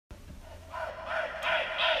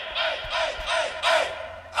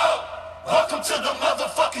Welcome to the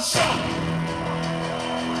motherfucking show.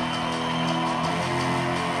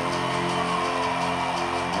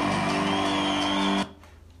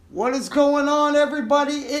 What is going on,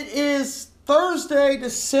 everybody? It is Thursday,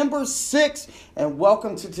 December 6th, and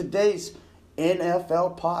welcome to today's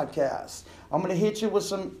NFL podcast. I'm going to hit you with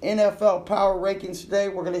some NFL power rankings today.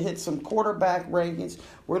 We're going to hit some quarterback rankings.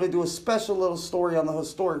 We're going to do a special little story on the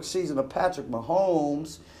historic season of Patrick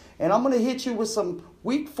Mahomes. And I'm going to hit you with some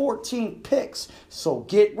Week 14 picks. So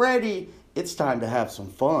get ready. It's time to have some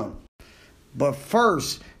fun. But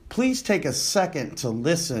first, please take a second to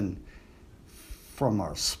listen from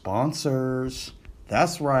our sponsors.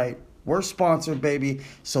 That's right. We're sponsored, baby.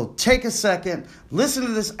 So take a second, listen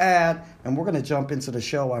to this ad, and we're going to jump into the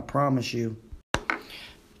show, I promise you.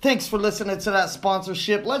 Thanks for listening to that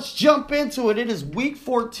sponsorship. Let's jump into it. It is Week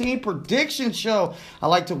 14 prediction show. I'd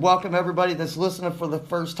like to welcome everybody that's listening for the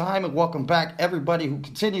first time, and welcome back everybody who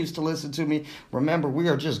continues to listen to me. Remember, we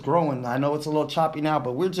are just growing. I know it's a little choppy now,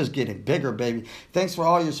 but we're just getting bigger, baby. Thanks for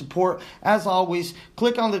all your support. As always,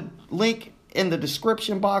 click on the link in the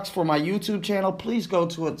description box for my YouTube channel. Please go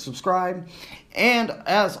to it, subscribe. And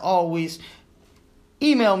as always,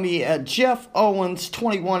 email me at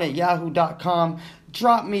jeffowens21@yahoo.com.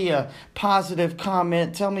 Drop me a positive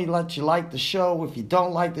comment. Tell me that you like the show. If you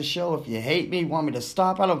don't like the show, if you hate me, want me to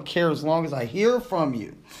stop, I don't care as long as I hear from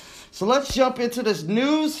you. So let's jump into this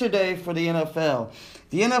news today for the NFL.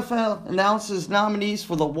 The NFL announces nominees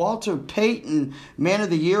for the Walter Payton Man of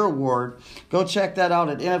the Year Award. Go check that out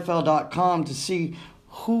at NFL.com to see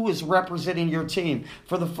who is representing your team.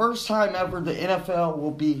 For the first time ever, the NFL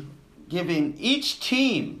will be giving each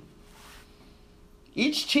team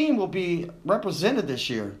will be represented this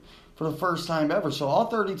year for the first time ever. So all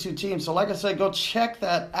 32 teams. So like I said, go check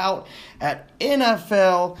that out at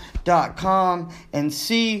NFL.com and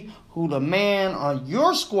see who the man on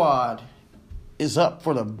your squad is up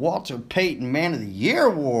for the Walter Payton Man of the Year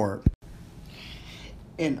Award.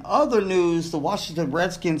 In other news, the Washington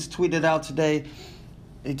Redskins tweeted out today.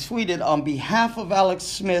 They tweeted, on behalf of Alex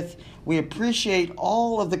Smith, we appreciate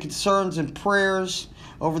all of the concerns and prayers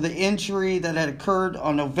over the injury that had occurred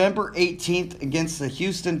on November 18th against the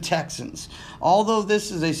Houston Texans. Although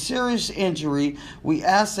this is a serious injury, we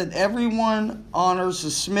ask that everyone honors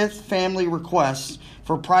the Smith family request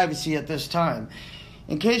for privacy at this time.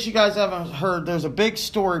 In case you guys haven't heard, there's a big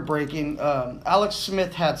story breaking. Alex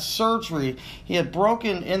Smith had surgery. He had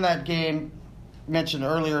broken in that game, mentioned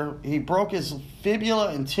earlier, he broke his fibula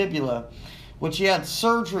and tibia, which he had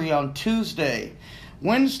surgery on Tuesday.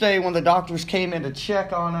 Wednesday, when the doctors came in to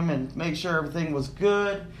check on him and make sure everything was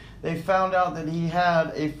good, they found out that he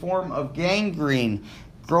had a form of gangrene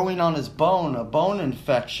growing on his bone, a bone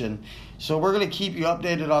infection. So we're going to keep you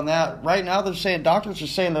updated on that. Right now, doctors are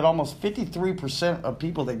saying that almost 53% of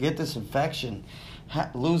people that get this infection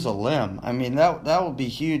lose a limb. I mean, that would be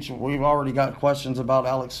huge. We've already got questions about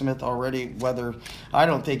Alex Smith already, I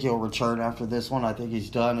don't think he'll return after this one. I think he's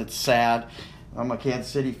done. It's sad. I'm a Kansas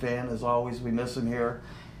City fan, as always. We miss him here,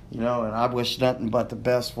 and I wish nothing but the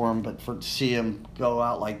best for him. But to see him go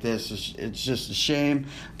out like this, it's just a shame.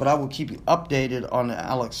 But I will keep you updated on the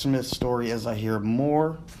Alex Smith story as I hear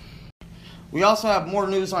more. We also have more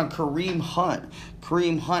news on Kareem Hunt.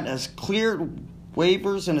 Kareem Hunt has cleared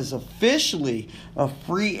waivers and is officially a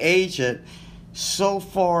free agent. So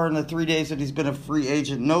far in the 3 days that he's been a free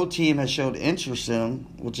agent, no team has showed interest in him,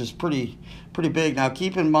 which is pretty big. Now,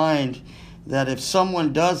 keep in mind that if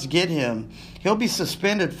someone does get him, he'll be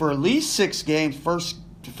suspended for at least 6 games.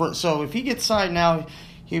 So if he gets signed now,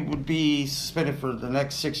 he would be suspended for the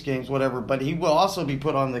next 6 games, whatever. But he will also be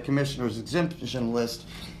put on the commissioner's exemption list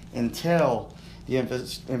until the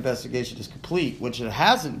investigation is complete, which it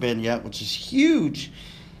hasn't been yet, which is huge.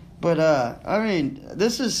 But,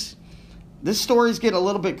 this story's getting a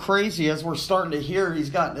little bit crazy as we're starting to hear he's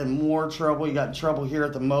gotten in more trouble. He got in trouble here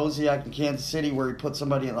at the Mosaic in Kansas City where he put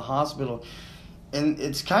somebody in the hospital. And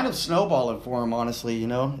it's kind of snowballing for him, honestly,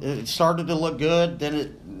 It started to look good, then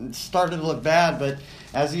it started to look bad. But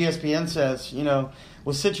as ESPN says,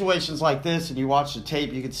 with situations like this and you watch the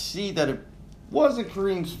tape, you can see that it wasn't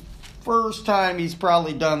Kareem's first time he's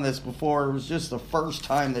probably done this before. It was just the first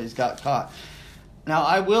time that he's got caught. Now,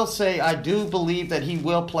 I will say I do believe that he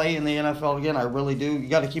will play in the NFL again. I really do. You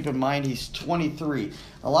got to keep in mind he's 23.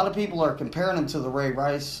 A lot of people are comparing him to the Ray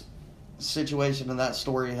Rice situation in that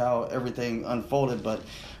story, how everything unfolded. But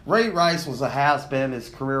Ray Rice was a has-been. His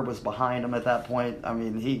career was behind him at that point. I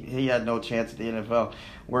mean, he had no chance at the NFL.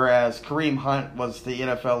 Whereas Kareem Hunt was the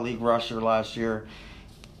NFL league rusher last year.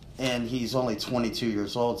 and he's only 22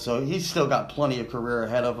 years old, so he's still got plenty of career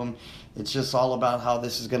ahead of him. It's just all about how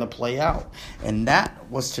this is going to play out. And that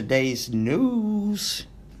was today's news.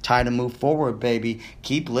 Time to move forward, baby.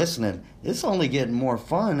 Keep listening. It's only getting more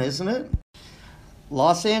fun, isn't it?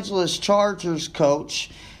 Los Angeles Chargers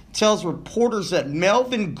coach tells reporters that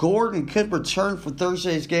Melvin Gordon could return for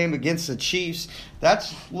Thursday's game against the Chiefs.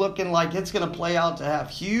 That's looking like it's going to play out to have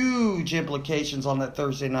huge implications on that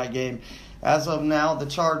Thursday night game. As of now, the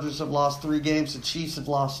Chargers have lost 3 games. The Chiefs have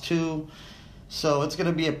lost 2. So it's going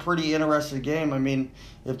to be a pretty interesting game. I mean,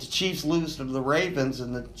 if the Chiefs lose to the Ravens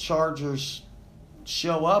and the Chargers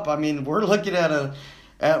show up, I mean, we're looking at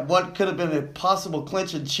what could have been a possible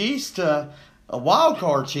clinching Chiefs to a wild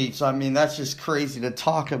card Chiefs. I mean, that's just crazy to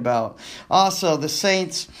talk about. Also, the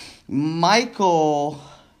Saints, Michael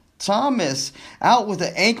Thomas out with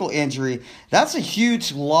an ankle injury. That's a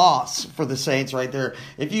huge loss for the Saints right there.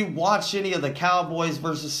 If you watched any of the Cowboys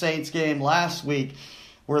versus Saints game last week,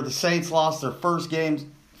 where the Saints lost their first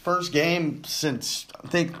game since, I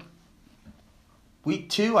think, week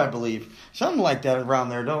 2, I believe. Something like that around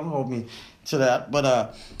there. Don't hold me to that.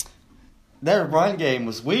 But their run game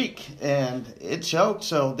was weak, and it choked.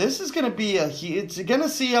 So this is going to be it's going to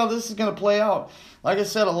see how this is going to play out. Like I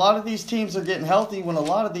said, a lot of these teams are getting healthy when a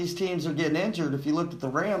lot of these teams are getting injured. If you looked at the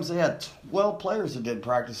Rams, they had 12 players that did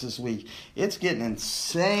practice this week. It's getting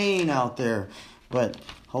insane out there. But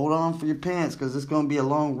hold on for your pants, because it's going to be a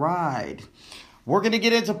long ride. We're going to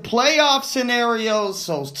get into playoff scenarios,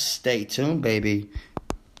 so stay tuned, baby.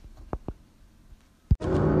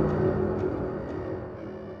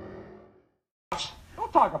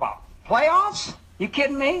 Don't talk about playoffs. You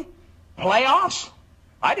kidding me? Playoffs?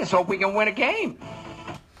 I just hope we can win a game.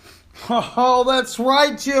 Oh, that's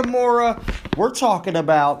right, Jim Mora. We're talking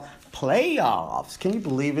about playoffs. Can you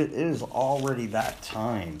believe it? It is already that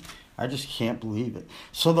time. I just can't believe it.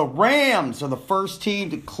 So the Rams are the first team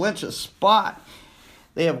to clinch a spot.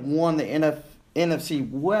 They have won the NFC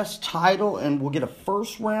West title and will get a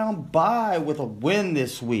first-round bye with a win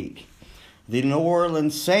this week. The New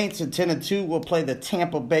Orleans Saints at 10-2 will play the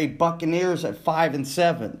Tampa Bay Buccaneers at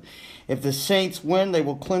 5-7. If the Saints win, they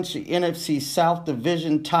will clinch the NFC South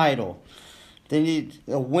Division title. They need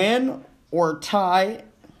a win or a tie,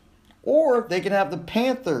 or they can have the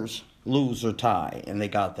Panthers lose or tie, and they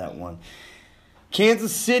got that one.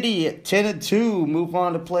 Kansas City at 10-2 move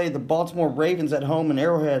on to play the Baltimore Ravens at home in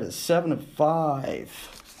Arrowhead at 7-5.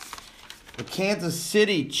 The Kansas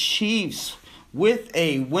City Chiefs, with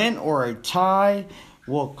a win or a tie,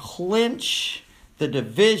 will clinch the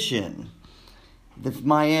division. If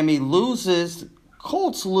Miami loses,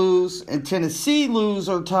 Colts lose, and Tennessee lose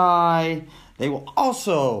or tie, they will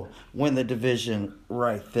also win the division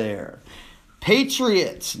right there.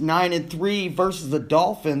 Patriots 9-3 versus the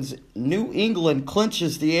Dolphins. New England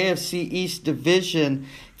clinches the AFC East division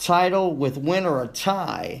title with win or a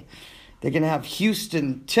tie. They can have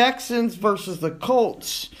Houston Texans versus the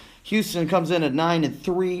Colts. Houston comes in at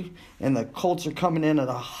 9-3, and the Colts are coming in at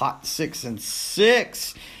a hot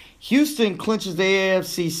 6-6. Houston clinches the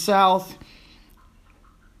AFC South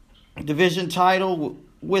division title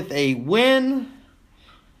with a win.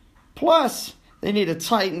 Plus, they need a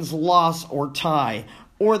Titans loss or tie.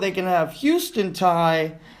 Or they can have Houston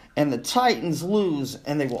tie and the Titans lose,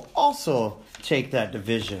 and they will also take that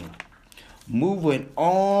division. Moving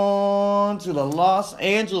on to the Los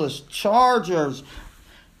Angeles Chargers.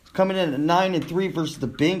 Coming in at 9-3 versus the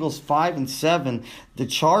Bengals 5-7. The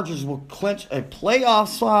Chargers will clinch a playoff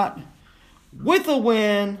spot with a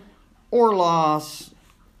win or loss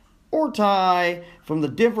or tie from the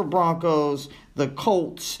Denver Broncos, the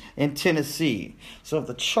Colts, and Tennessee. So if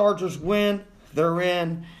the Chargers win, they're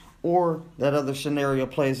in, or that other scenario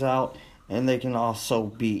plays out, and they can also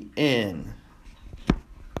be in.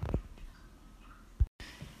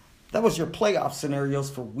 That was your playoff scenarios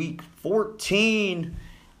for Week 14.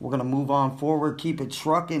 We're going to move on forward, keep it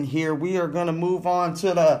trucking here. We are going to move on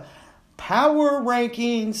to the Power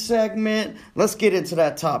Ranking segment. Let's get into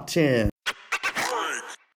that top 10.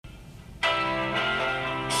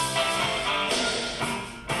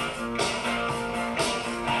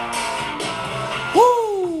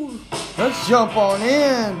 Woo! Let's jump on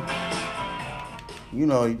in. You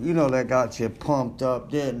know that got you pumped up,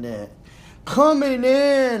 didn't it? Coming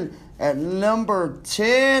in at number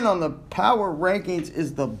 10 on the Power Rankings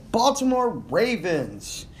is the Baltimore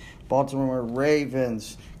Ravens. Baltimore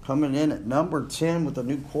Ravens coming in at number 10 with a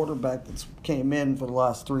new quarterback that's came in for the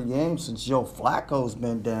last 3 games since Joe Flacco's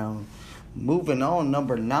been down. Moving on,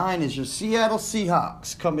 number 9 is your Seattle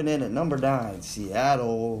Seahawks coming in at number 9.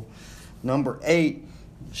 Seattle. Number 8,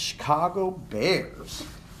 Chicago Bears.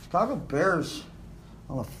 Chicago Bears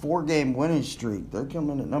on a 4-game winning streak. They're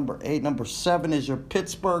coming at number 8. Number 7 is your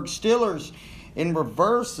Pittsburgh Steelers. In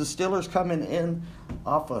reverse, the Steelers coming in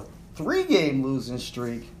off a 3-game losing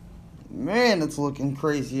streak. Man, it's looking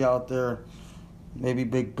crazy out there. Maybe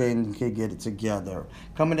Big Ben could get it together.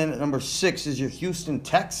 Coming in at number 6 is your Houston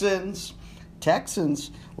Texans.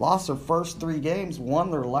 Texans lost their first 3 games,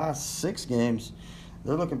 won their last 6 games.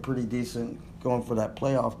 They're looking pretty decent, going for that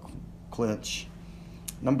playoff clinch.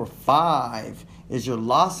 Number 5 is your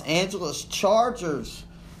Los Angeles Chargers.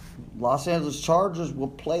 Los Angeles Chargers will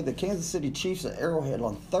play the Kansas City Chiefs at Arrowhead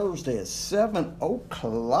on Thursday at 7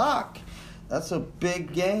 o'clock. That's a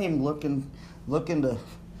big game, looking to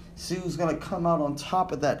see who's going to come out on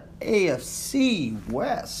top of that AFC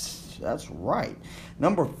West. That's right.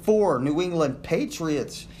 Number 4, New England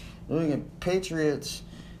Patriots. New England Patriots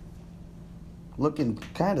looking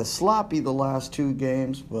kind of sloppy the last 2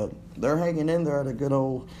 games, but they're hanging in there at a good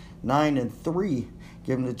old 9-3,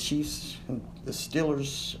 giving the Chiefs and the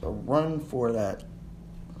Steelers a run for that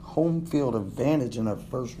home field advantage in that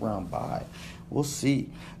first round bye. We'll see.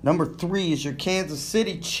 Number 3 is your Kansas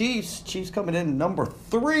City Chiefs. Chiefs coming in number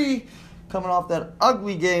 3, coming off that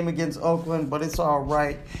ugly game against Oakland, but it's all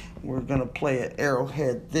right. We're going to play at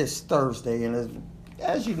Arrowhead this Thursday, and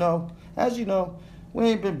as you know, we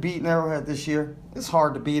ain't been beating Arrowhead this year. It's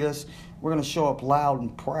hard to beat us. We're going to show up loud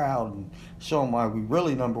and proud and show them why we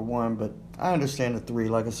really number 1, but I understand the 3.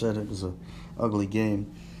 Like I said, it was an ugly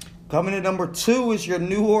game. Coming in number 2 is your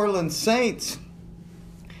New Orleans Saints.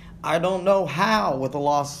 I don't know how with a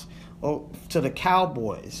loss to the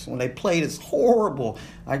Cowboys when they played. It's horrible.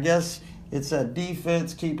 I guess it's that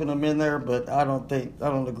defense keeping them in there, but I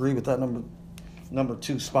don't agree with that number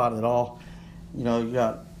 2 spot at all. You know, you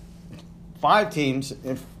got 5 teams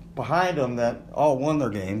behind them that all won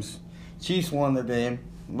their games. Chiefs won their game,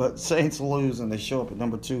 but Saints lose and they show up at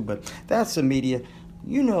number 2. But that's the media.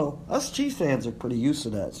 You know, us Chiefs fans are pretty used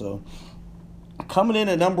to that. So coming in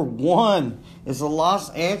at number 1 is the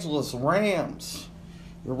Los Angeles Rams.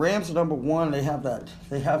 The Rams are number 1. They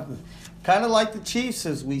have kind of like the Chiefs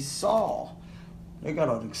as we saw. They got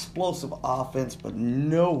an explosive offense, but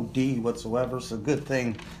no D whatsoever. So good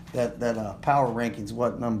thing that power rankings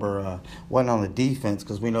wasn't on the defense,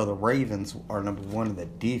 because we know the Ravens are number 1 in the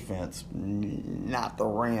defense, not the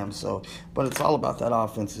Rams. So, but it's all about that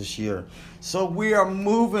offense this year. So we are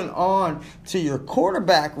moving on to your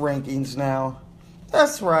quarterback rankings now.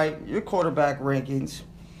 That's right, your quarterback rankings.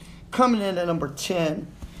 Coming in at number 10,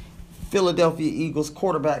 Philadelphia Eagles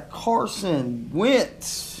quarterback Carson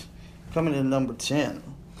Wentz. Coming in at number 10.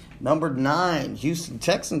 Number 9, Houston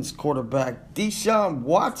Texans quarterback Deshaun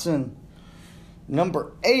Watson.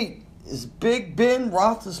 Number 8 is Big Ben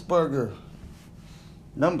Roethlisberger.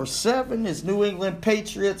 Number 7 is New England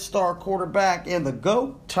Patriots star quarterback and the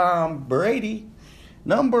GOAT, Tom Brady.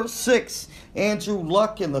 Number 6, Andrew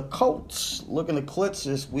Luck and the Colts looking to clinch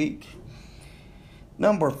this week.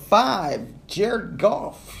 Number 5, Jared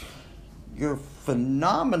Goff, your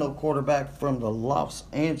phenomenal quarterback from the Los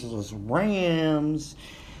Angeles Rams.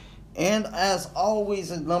 And as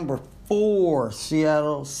always, at number 4,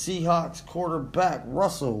 Seattle Seahawks quarterback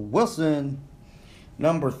Russell Wilson.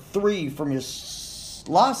 Number 3 from your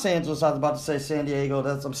Los Angeles, I was about to say San Diego.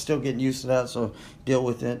 I'm still getting used to that, so deal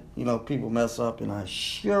with it. You know, people mess up, and I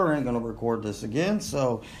sure ain't going to record this again.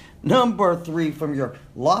 So, number 3 from your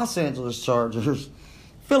Los Angeles Chargers,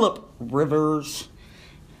 Phillip Rivers.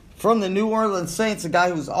 From the New Orleans Saints, the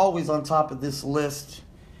guy who's always on top of this list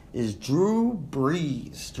is Drew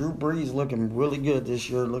Brees. Drew Brees looking really good this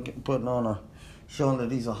year, showing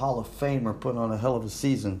that he's a Hall of Famer, putting on a hell of a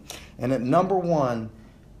season. And at number 1,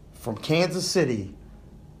 from Kansas City,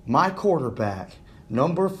 my quarterback,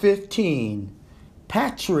 number 15,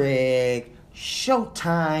 Patrick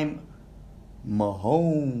Showtime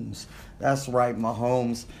Mahomes. That's right,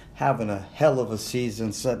 Mahomes having a hell of a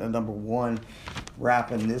season, setting at number 1,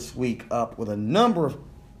 wrapping this week up with another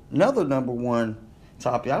number 1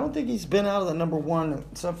 top. I don't think he's been out of the number 1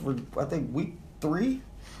 except for, I think, week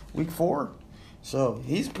 4. So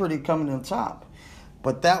he's pretty coming in top.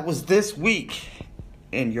 But that was this week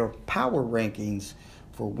in your power rankings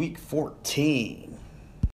for week 14.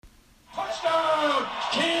 Touchdown,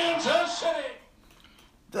 Kansas City!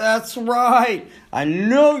 That's right. I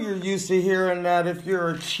know you're used to hearing that if you're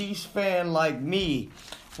a Chiefs fan like me.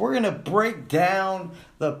 We're going to break down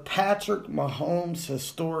the Patrick Mahomes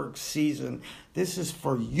historic season. This is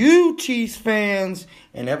for you Chiefs fans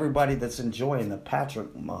and everybody that's enjoying the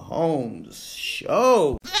Patrick Mahomes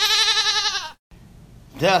show.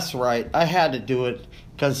 That's right. I had to do it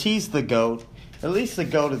because he's the GOAT. At least the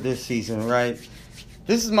GOAT of this season, right?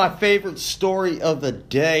 This is my favorite story of the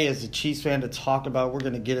day as a Chiefs fan to talk about. We're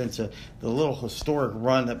going to get into the little historic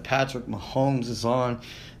run that Patrick Mahomes is on.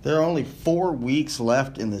 There are only 4 weeks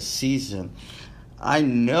left in the season. I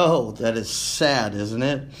know that is sad, isn't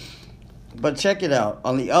it? But check it out.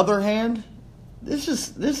 On the other hand, this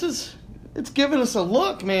is it's giving us a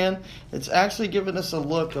look, man. It's actually giving us a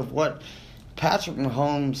look of what Patrick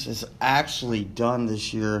Mahomes has actually done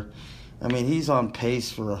this year. I mean, he's on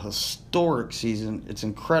pace for a historic season. It's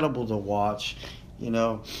incredible to watch. You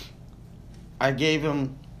know, I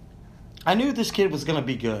knew this kid was going to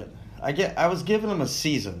be good. I was giving him a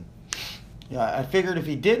season. Yeah, I figured if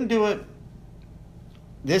he didn't do it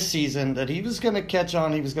this season, that he was going to catch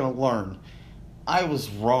on, he was going to learn. I was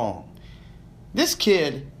wrong. This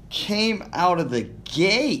kid came out of the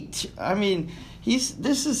gate. I mean,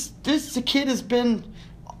 the kid has been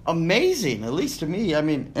amazing, at least to me. I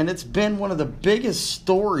mean, and it's been one of the biggest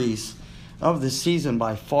stories of the season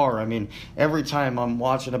by far. I mean, every time I'm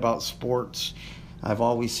watching about sports, I've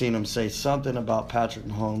always seen him say something about Patrick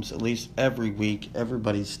Mahomes. At least every week,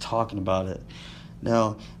 everybody's talking about it.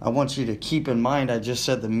 Now, I want you to keep in mind, I just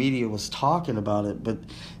said the media was talking about it, but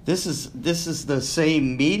this is the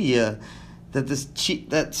same media that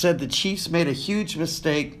said the Chiefs made a huge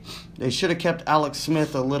mistake. They should have kept Alex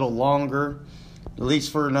Smith a little longer, at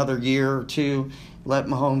least for another year or two, let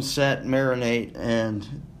Mahomes set, marinate, and,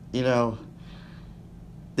 you know,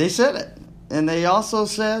 they said it. And they also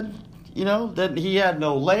said, you know, that he had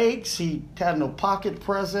no legs, he had no pocket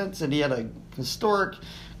presence, and he had a historic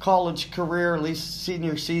college career, at least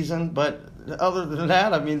senior season. But other than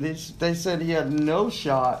that, I mean, they said he had no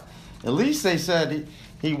shot. At least they said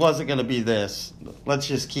he wasn't going to be this. Let's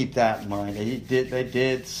just keep that in mind. They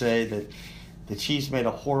did say that the Chiefs made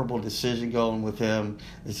a horrible decision going with him.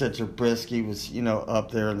 They said Trubisky was, you know, up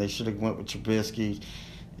there, and they should have went with Trubisky.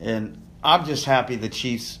 And I'm just happy the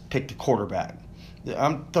Chiefs picked a quarterback.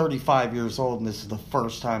 I'm 35 years old, and this is the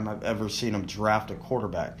first time I've ever seen them draft a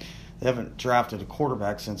quarterback. They haven't drafted a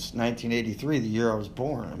quarterback since 1983, the year I was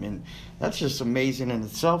born. I mean, that's just amazing in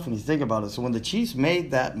itself when you think about it. So when the Chiefs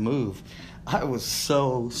made that move, I was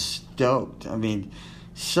so stoked. I mean,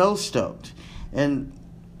 so stoked. And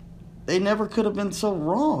they never could have been so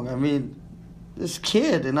wrong. I mean, this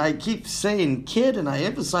kid, and I keep saying kid, and I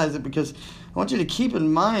emphasize it because I want you to keep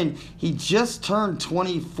in mind he just turned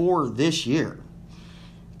 24 this year.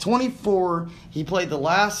 24, he played the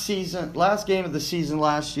last game of the season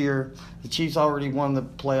last year. The Chiefs already won the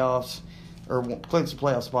playoffs, or clinched the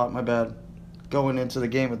playoff spot, my bad, going into the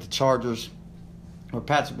game with the Chargers, where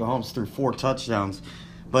Patrick Mahomes threw 4 touchdowns.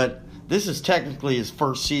 But this is technically his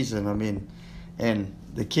first season, I mean, and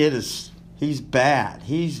the kid he's bad.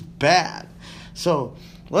 He's bad. So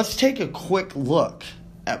let's take a quick look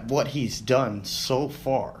at what he's done so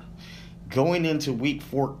far. Going into week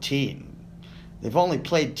 14. They've only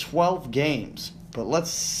played 12 games, but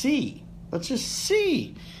let's just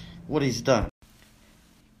see what he's done.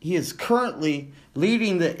 He is currently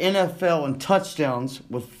leading the NFL in touchdowns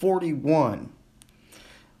with 41.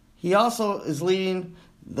 He also is leading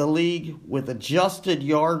the league with adjusted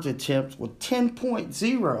yards attempts with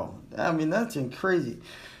 10.0. I mean, that's crazy.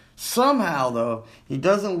 Somehow, though, he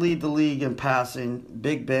doesn't lead the league in passing.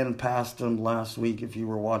 Big Ben passed him last week if you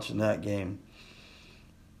were watching that game.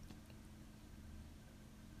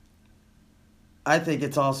 I think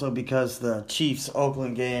it's also because the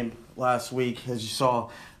Chiefs-Oakland game last week, as you saw,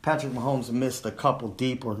 Patrick Mahomes missed a couple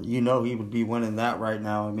deep, or you know he would be winning that right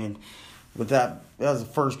now. I mean, that was the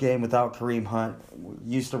first game without Kareem Hunt.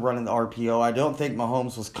 Used to running the RPO. I don't think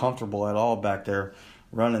Mahomes was comfortable at all back there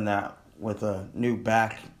running that with a new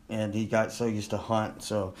back, and he got so used to Hunt.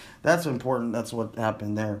 So that's important. That's what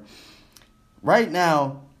happened there. Right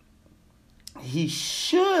now, he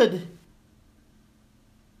should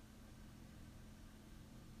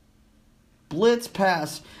blitz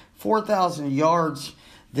past 4,000 yards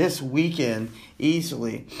this weekend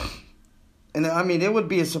easily. And, I mean, it would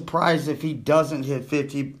be a surprise if he doesn't hit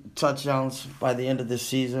 50 touchdowns by the end of this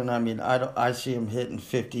season. I mean, I see him hitting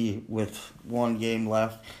 50 with 1 game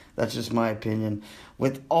left. That's just my opinion.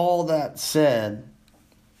 With all that said,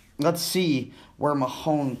 let's see where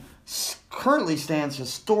Mahomes currently stands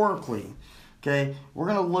historically. Okay, we're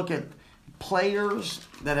going to look at players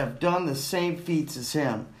that have done the same feats as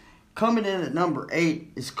him. Coming in at number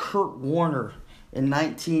 8 is Kurt Warner in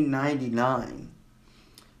 1999.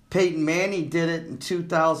 Peyton Manning did it in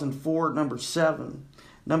 2004 at number 7.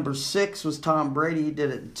 Number 6 was Tom Brady. He did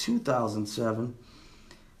it in 2007.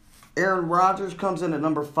 Aaron Rodgers comes in at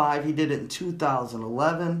number 5. He did it in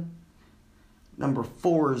 2011. Number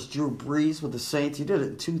 4 is Drew Brees with the Saints. He did it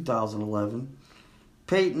in 2011.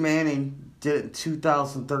 Peyton Manning did it in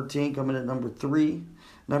 2013, coming at number 3.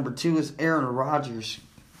 Number 2 is Aaron Rodgers.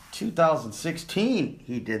 2016,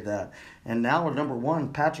 he did that. And now at number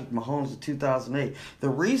 1, Patrick Mahomes in 2008. The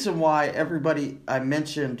reason why I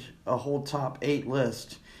mentioned a whole top 8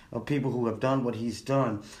 list of people who have done what he's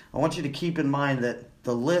done, I want you to keep in mind that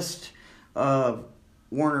the list of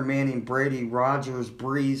Warner, Manning, Brady, Rodgers,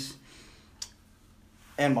 Brees,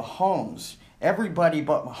 and Mahomes, everybody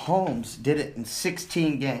but Mahomes did it in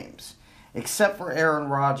 16 games, except for Aaron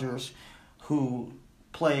Rodgers, who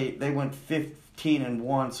they went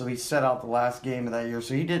 15-1, so he set out the last game of that year.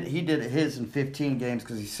 So he did his in 15 games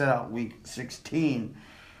because he set out week 16.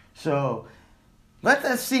 So let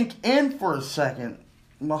that sink in for a second.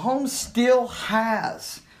 Mahomes still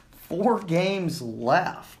has 4 games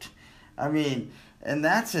left. I mean, and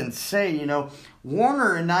that's insane. You know,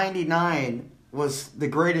 Warner in 99 was the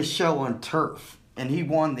greatest show on turf, and he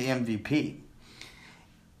won the MVP.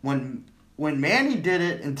 When Manning did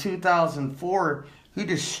it in 2004, he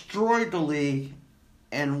destroyed the league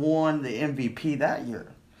and won the MVP that year.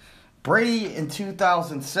 Brady in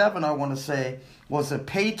 2007, I want to say, was the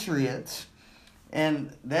Patriots,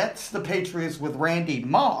 and that's the Patriots with Randy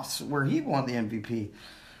Moss, where he won the MVP.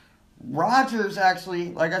 Rodgers actually,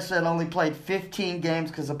 like I said, only played 15 games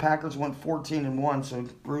because the Packers went 14-1, so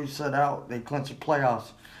Bruce set out, they clinched the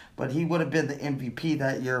playoffs. But he would have been the MVP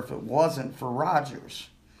that year if it wasn't for Rodgers.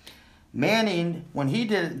 Manning, when he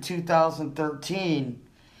did it in 2013,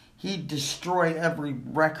 he destroyed every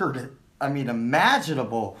record,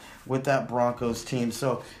 imaginable with that Broncos team.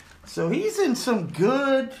 So he's in some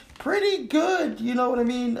pretty good, you know what I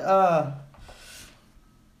mean,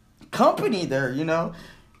 company there, you know.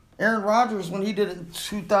 Aaron Rodgers, when he did it in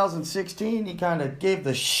 2016, he kind of gave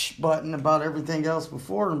the shh button about everything else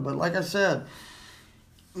before him. But like I said,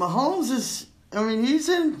 Mahomes is,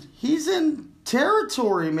 he's in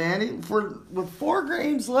territory, man. With 4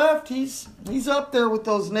 games left, he's up there with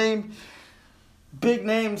those big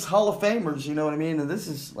names, Hall of Famers, you know what I mean? And this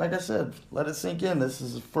is, like I said, let it sink in. This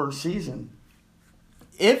is his first season.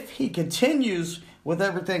 If he continues with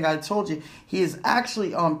everything I told you, he is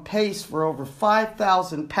actually on pace for over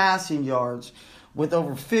 5,000 passing yards with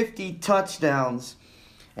over 50 touchdowns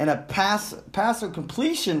and a passer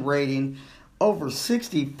completion rating over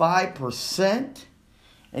 65%.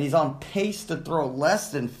 And he's on pace to throw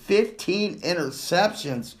less than 15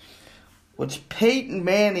 interceptions, which Peyton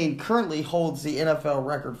Manning currently holds the NFL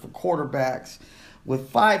record for quarterbacks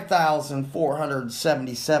with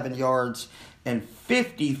 5,477 yards and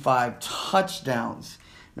 55 touchdowns.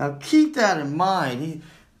 Now keep that in mind.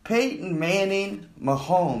 Peyton Manning,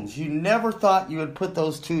 Mahomes. You never thought you would put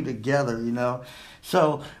those two together, you know.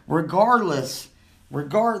 So regardless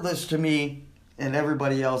to me and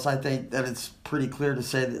everybody else, I think that it's pretty clear to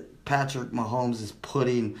say that Patrick Mahomes is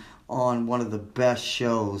putting on one of the best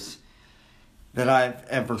shows that I've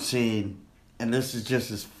ever seen. And this is just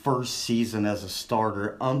his first season as a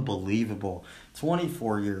starter. Unbelievable.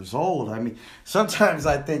 24 years old. Sometimes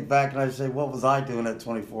I think back and I say, what was I doing at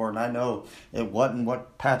 24? And I know it wasn't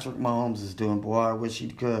what Patrick Mahomes is doing. Boy, I wish he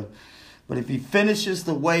could. But if he finishes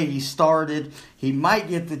the way he started, he might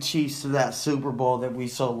get the Chiefs to that Super Bowl that we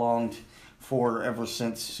so longed for ever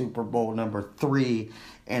since Super Bowl number 3,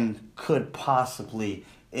 and could possibly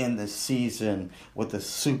end the season with a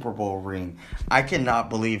Super Bowl ring. I cannot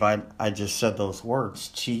believe I just said those words.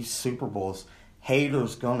 Chiefs Super Bowls.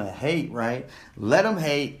 Haters gonna hate, right? Let them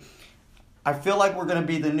hate. I feel like we're gonna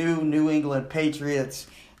be the new England Patriots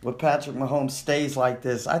when Patrick Mahomes stays like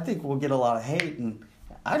this. I think we'll get a lot of hate, and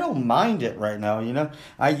I don't mind it right now, you know.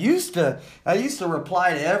 I used to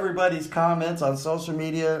reply to everybody's comments on social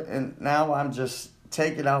media, and now I'm just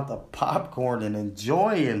taking out the popcorn and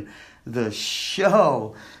enjoying the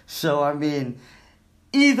show. So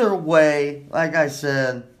either way, like I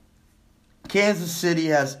said, Kansas City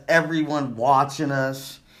has everyone watching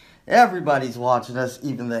us. Everybody's watching us,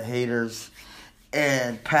 even the haters.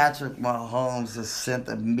 And Patrick Mahomes has sent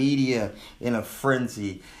the media in a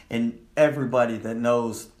frenzy. And everybody that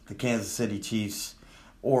knows the Kansas City Chiefs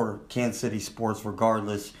or Kansas City sports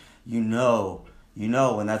regardless, you know,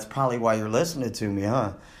 and that's probably why you're listening to me,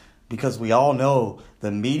 huh? Because we all know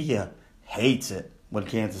the media hates it when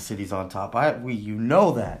Kansas City's on top. You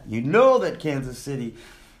know that. You know that Kansas City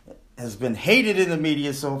has been hated in the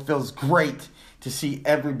media, so it feels great to see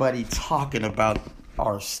everybody talking about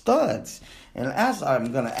our studs. And as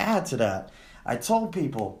I'm going to add to that, I told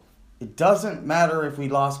people it doesn't matter if we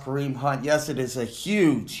lost Kareem Hunt. Yes, it is a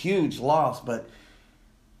huge, huge loss, but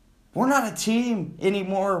we're not a team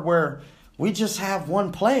anymore where we just have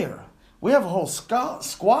one player. We have a whole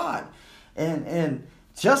squad. And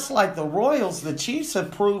just like the Royals, the Chiefs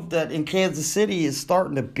have proved that in Kansas City is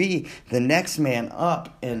starting to be the next man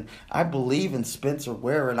up. And I believe in Spencer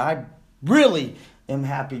Ware, and I really am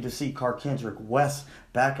happy to see Kendrick West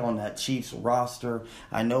back on that Chiefs roster.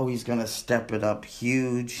 I know he's going to step it up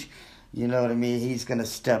huge. You know what I mean? He's going to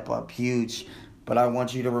step up huge. But I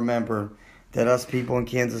want you to remember that us people in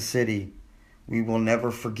Kansas City, we will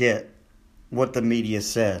never forget what the media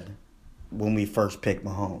said when we first picked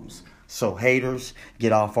Mahomes. So haters,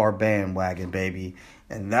 get off our bandwagon, baby.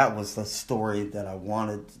 And that was the story that I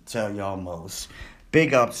wanted to tell y'all most.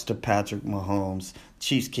 Big ups to Patrick Mahomes.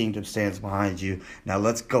 Chiefs Kingdom stands behind you. Now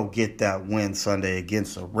let's go get that win Sunday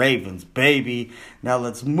against the Ravens, baby. Now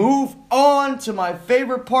let's move on to my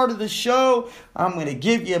favorite part of the show. I'm going to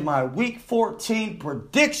give you my Week 14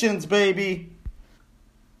 predictions, baby.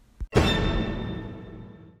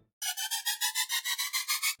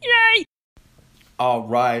 Yay! All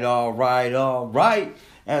right.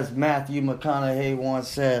 As Matthew McConaughey once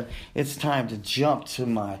said, it's time to jump to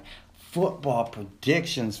my football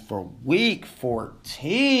predictions for Week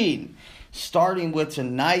 14. Starting with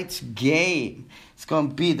tonight's game. It's going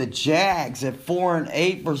to be the Jags at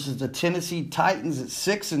 4-8 versus the Tennessee Titans at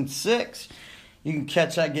 6-6. You can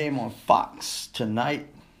catch that game on Fox tonight.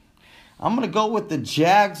 I'm going to go with the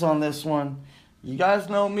Jags on this one. You guys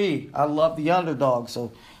know me. I love the underdog,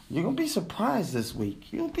 so you're going to be surprised this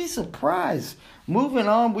week. You'll be surprised. Moving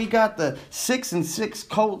on, we got the 6-6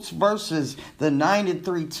 Colts versus the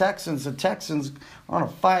 9-3 Texans. The Texans on a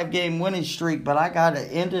 5-game winning streak, but I got to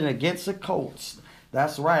end it against the Colts.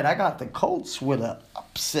 That's right. I got the Colts with an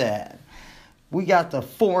upset. We got the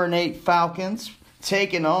 4-8 Falcons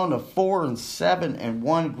taking on the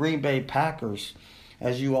 4-7-1 Green Bay Packers.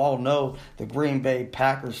 As you all know, the Green Bay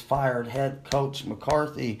Packers fired head coach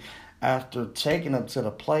McCarthy after taking them to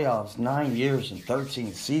the playoffs 9 years and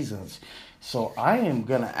 13 seasons. So I am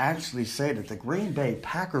going to actually say that the Green Bay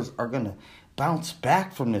Packers are going to bounce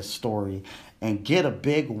back from this story and get a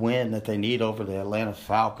big win that they need over the Atlanta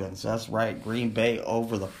Falcons. That's right, Green Bay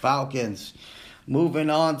over the Falcons. Moving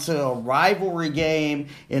on to a rivalry game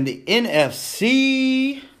in the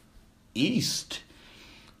NFC East.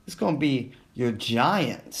 It's going to be your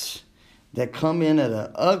Giants that come in at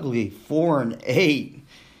an ugly 4-8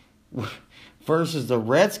 versus the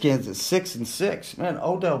Redskins at 6-6. Man,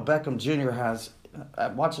 Odell Beckham Jr. has.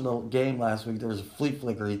 Watching the game last week, there was a flea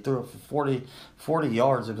flicker. He threw it for 40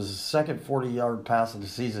 yards. It was his second 40-yard pass of the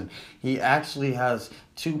season. He actually has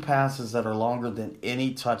 2 passes that are longer than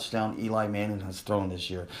any touchdown Eli Manning has thrown this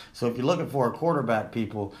year. So if you're looking for a quarterback,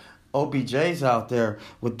 people, OBJ's out there.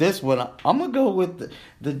 With this one, I'm gonna go with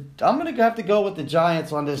I'm gonna have to go with the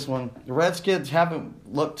Giants on this one. The Redskins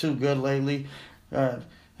haven't looked too good lately. Had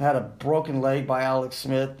a broken leg by Alex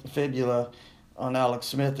Smith, fibula on Alex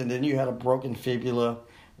Smith, and then you had a broken fibula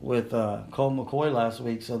with Colt McCoy last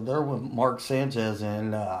week. So they're with Mark Sanchez,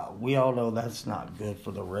 and we all know that's not good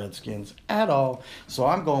for the Redskins at all. So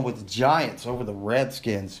I'm going with the Giants over the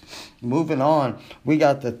Redskins. Moving on, we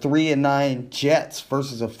got the 3-9 Jets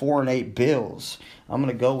versus the 4-8 Bills. I'm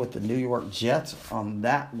going to go with the New York Jets on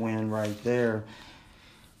that win right there.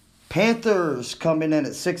 Panthers coming in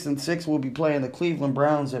at 6-6. We'll be playing the Cleveland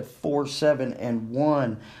Browns at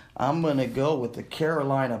 4-7-1. I'm going to go with the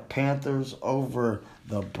Carolina Panthers over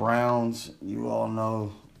the Browns. You all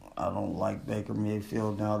know I don't like Baker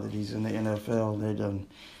Mayfield now that he's in the NFL.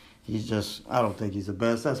 I don't think he's the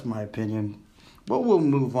best. That's my opinion. But we'll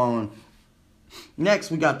move on.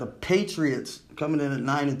 Next, we got the Patriots coming in at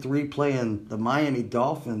 9-3 playing the Miami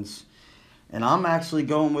Dolphins. And I'm actually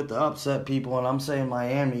going with the upset, people, and I'm saying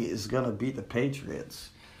Miami is going to beat the Patriots.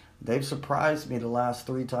 They've surprised me the last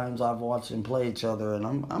 3 times I've watched them play each other, and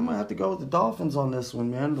I'm going to have to go with the Dolphins on this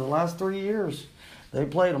one, man. The last 3 years, they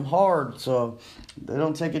played them hard, so they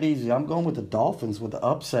don't take it easy. I'm going with the Dolphins with the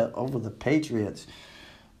upset over the Patriots.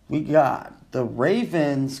 We got the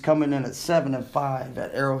Ravens coming in at 7-5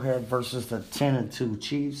 at Arrowhead versus the 10-2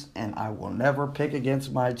 Chiefs, and I will never pick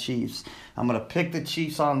against my Chiefs. I'm going to pick the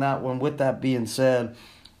Chiefs on that one. With that being said,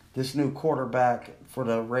 this new quarterback for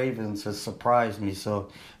the Ravens has surprised me, so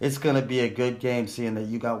it's going to be a good game seeing that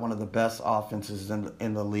you got one of the best offenses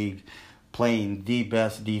in the league playing the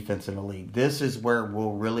best defense in the league. This is where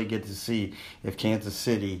we'll really get to see if Kansas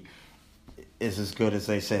City is as good as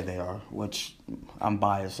they say they are, which I'm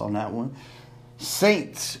biased on that one.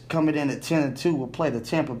 Saints coming in at 10-2 will play the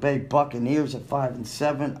Tampa Bay Buccaneers at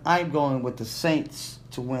 5-7. I'm going with the Saints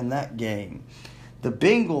to win that game. The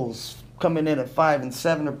Bengals coming in at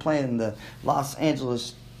 5-7 are playing the Los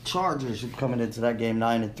Angeles Chargers, who coming into that game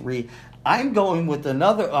 9-3. I'm going with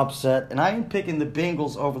another upset, and I am picking the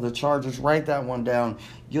Bengals over the Chargers. Write that one down.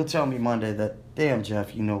 You'll tell me Monday that, damn,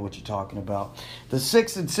 Jeff, you know what you're talking about. The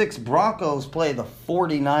 6-6 Broncos play the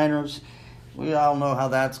 49ers. We all know how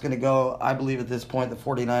that's going to go. I believe at this point the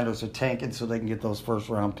 49ers are tanking so they can get those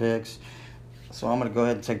first-round picks. So I'm going to go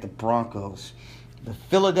ahead and take the Broncos. The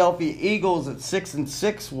Philadelphia Eagles at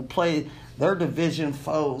 6-6 will play their division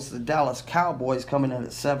foes, the Dallas Cowboys, coming in at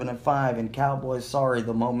 7-5. And Cowboys, sorry,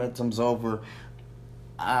 the momentum's over.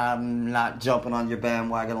 I'm not jumping on your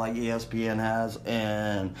bandwagon like ESPN has,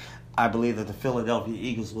 and I believe that the Philadelphia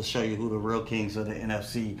Eagles will show you who the real kings of the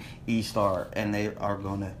NFC East are, and they are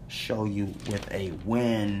going to show you with a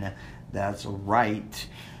win. That's right.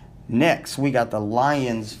 Next, we got the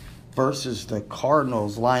Lions versus the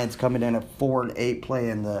Cardinals. Lions coming in at 4-8,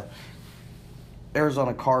 playing the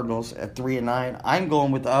Arizona Cardinals at 3-9. I'm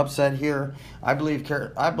going with the upset here. I believe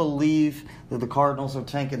that the Cardinals are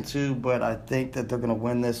tanking too, but I think that they're going to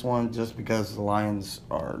win this one just because the Lions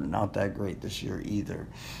are not that great this year either.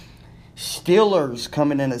 Steelers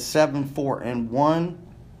coming in at 7-4-1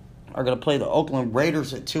 are going to play the Oakland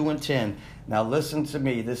Raiders at 2-10. Now listen to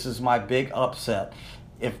me. This is my big upset.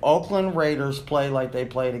 If Oakland Raiders play like they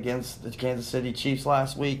played against the Kansas City Chiefs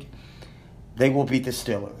last week, they will beat the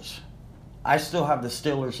Steelers. I still have the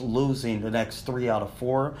Steelers losing the next 3 out of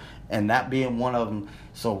 4, and that being one of them.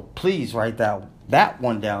 So please write that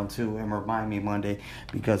one down too and remind me Monday,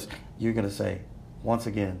 because you're going to say, once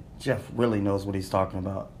again, Jeff really knows what he's talking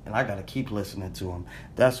about, and I got to keep listening to him.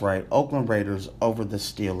 That's right, Oakland Raiders over the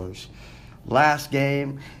Steelers. Last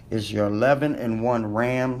game is your 11-1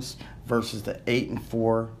 Rams versus the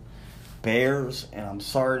 8-4 Bears. And I'm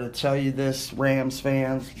sorry to tell you this, Rams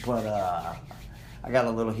fans, but I got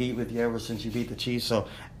a little heat with you ever since you beat the Chiefs. So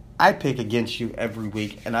I pick against you every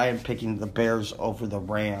week, and I am picking the Bears over the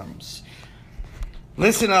Rams.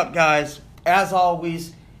 Listen up, guys. As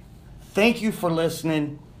always, thank you for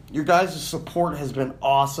listening. Your guys' support has been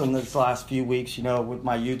awesome this last few weeks, with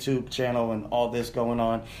my YouTube channel and all this going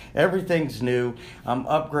on. Everything's new. I'm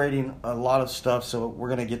upgrading a lot of stuff, so we're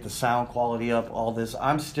going to get the sound quality up, all this.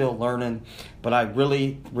 I'm still learning, but I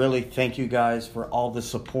really, really thank you guys for all the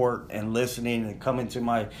support and listening and coming to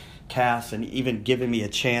my cast and even giving me a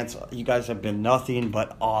chance. You guys have been nothing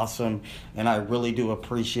but awesome, and I really do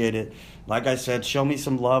appreciate it. Like I said, show me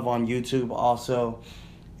some love on YouTube also,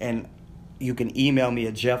 and you can email me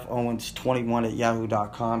at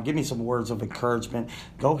jeffowens21@yahoo.com. Give me some words of encouragement.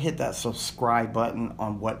 Go hit that subscribe button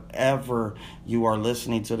on whatever you are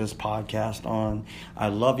listening to this podcast on. I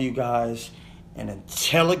love you guys. And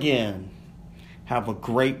until again, have a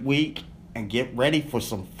great week and get ready for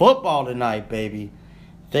some football tonight, baby.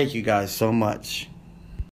 Thank you guys so much.